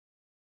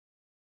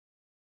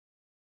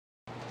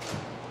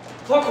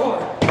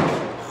Parkour!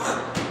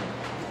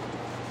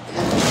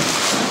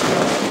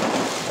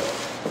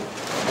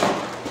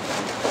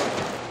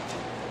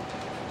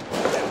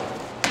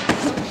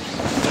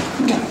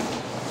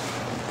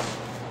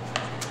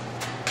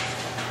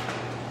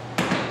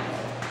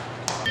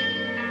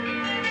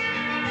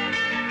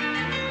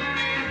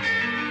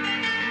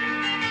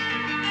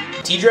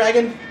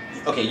 T-Dragon?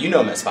 Okay, you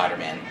know him as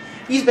Spider-Man.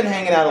 He's been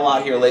hanging out a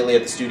lot here lately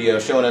at the studio,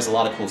 showing us a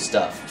lot of cool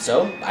stuff.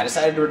 So, I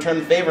decided to return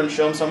the favor and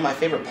show him some of my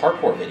favorite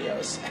parkour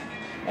videos.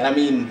 And I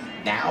mean,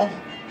 now,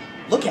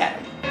 look at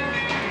him.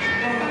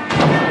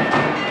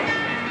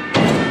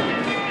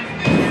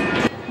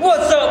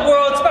 What's up,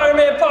 world?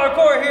 Spider-Man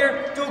Parkour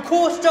here, doing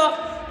cool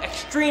stuff,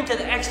 extreme to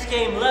the X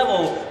game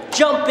level,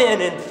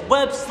 jumping and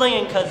web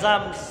slinging, cause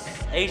I'm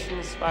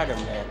Asian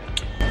Spider-Man.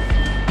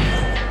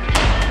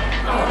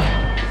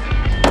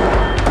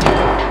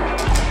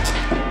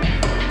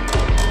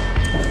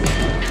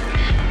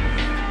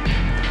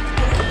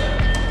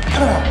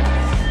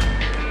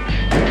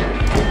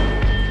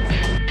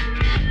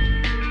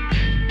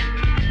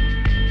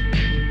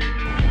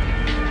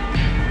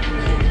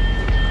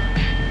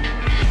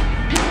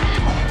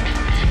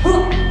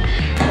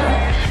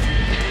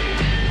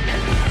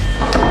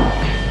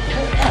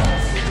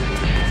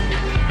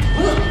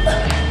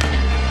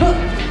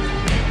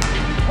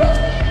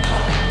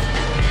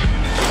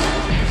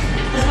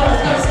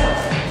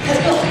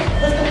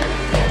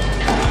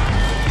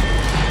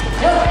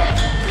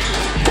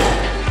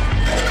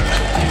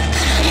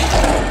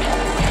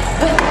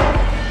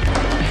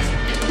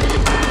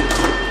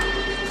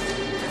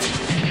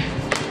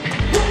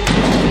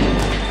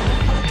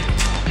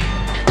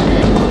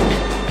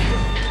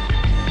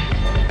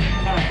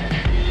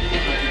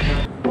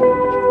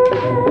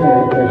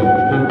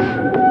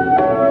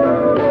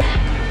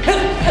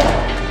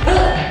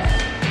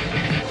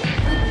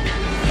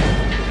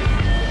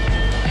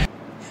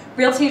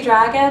 Real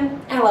T-Dragon,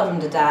 I love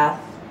him to death.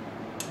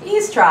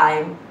 He's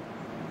trying.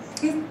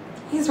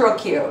 He's real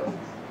cute.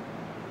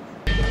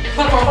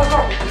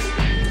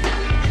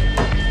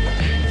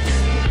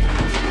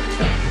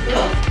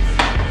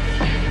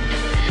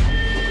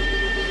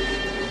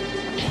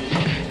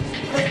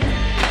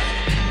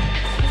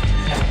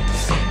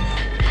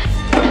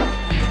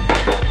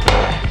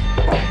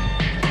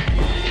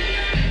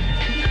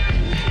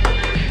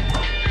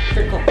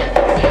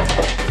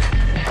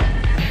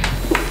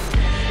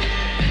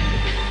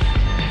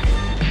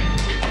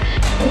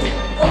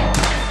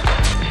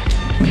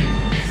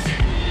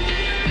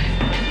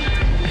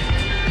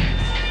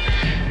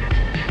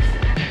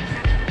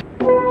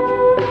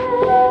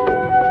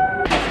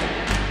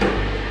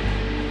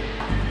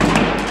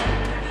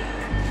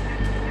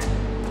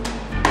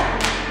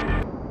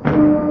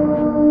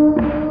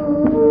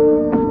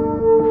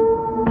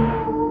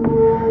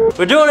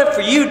 We're doing it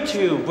for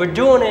YouTube. We're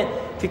doing it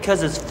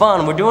because it's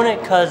fun. We're doing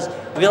it because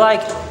we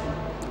like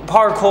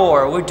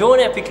parkour. We're doing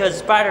it because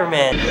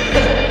Spider-Man.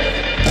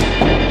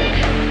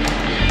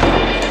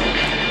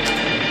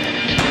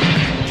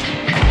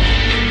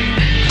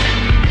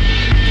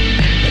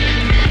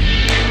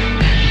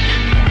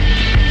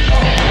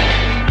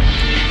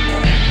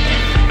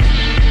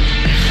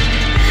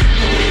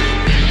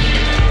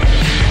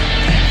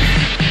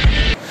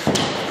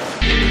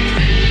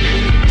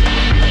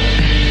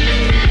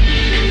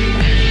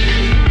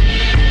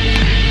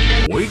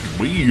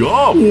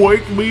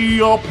 Wake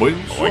me up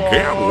inside. I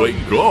can't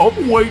wake up.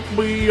 Wake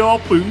me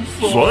up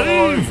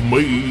inside. Save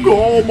me.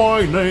 Call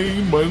my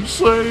name and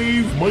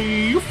save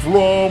me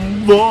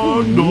from the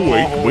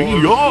dark. Wake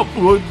me up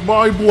with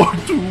my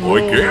blood to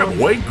run. I can't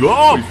wake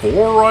up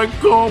before I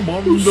come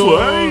undone.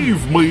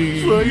 Save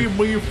me. Save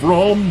me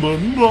from the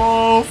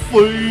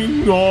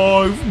nothing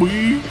I've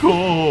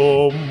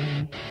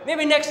become.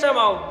 Maybe next time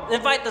I'll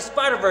invite the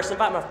Spider-Verse,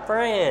 invite my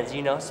friends,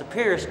 you know,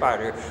 Superior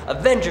Spider,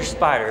 Avenger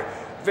Spider,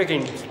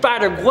 freaking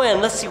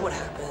Spider-Gwen. Let's see what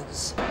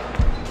happens.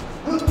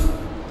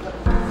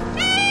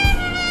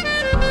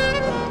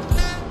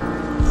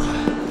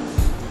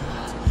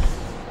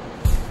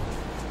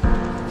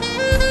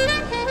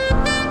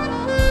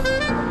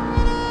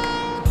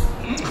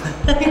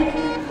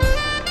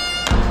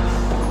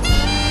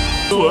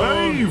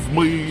 Save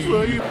me.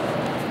 Save.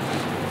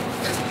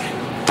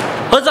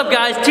 What's up,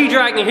 guys?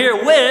 T-Dragon here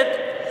with...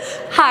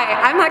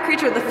 Hi, I'm that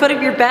creature at the foot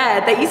of your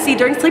bed that you see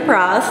during sleep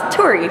paralysis,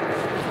 Tori.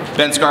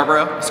 Ben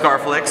Scarborough,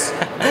 Scarflix.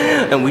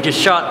 And we just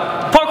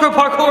shot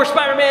Parkour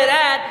Spider-Man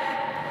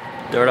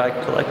at Third Eye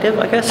Collective,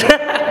 I guess.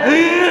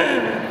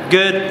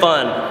 Good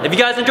fun. If you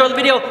guys enjoyed the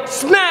video,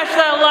 smash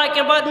that like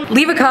button.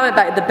 Leave a comment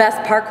about the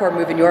best parkour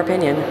move in your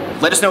opinion.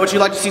 Let us know what you'd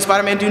like to see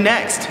Spider-Man do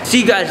next. See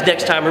you guys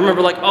next time.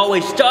 Remember, like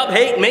always, stop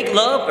hate, make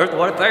love, earth,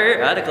 water,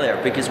 fire, I declare,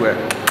 pinky swear.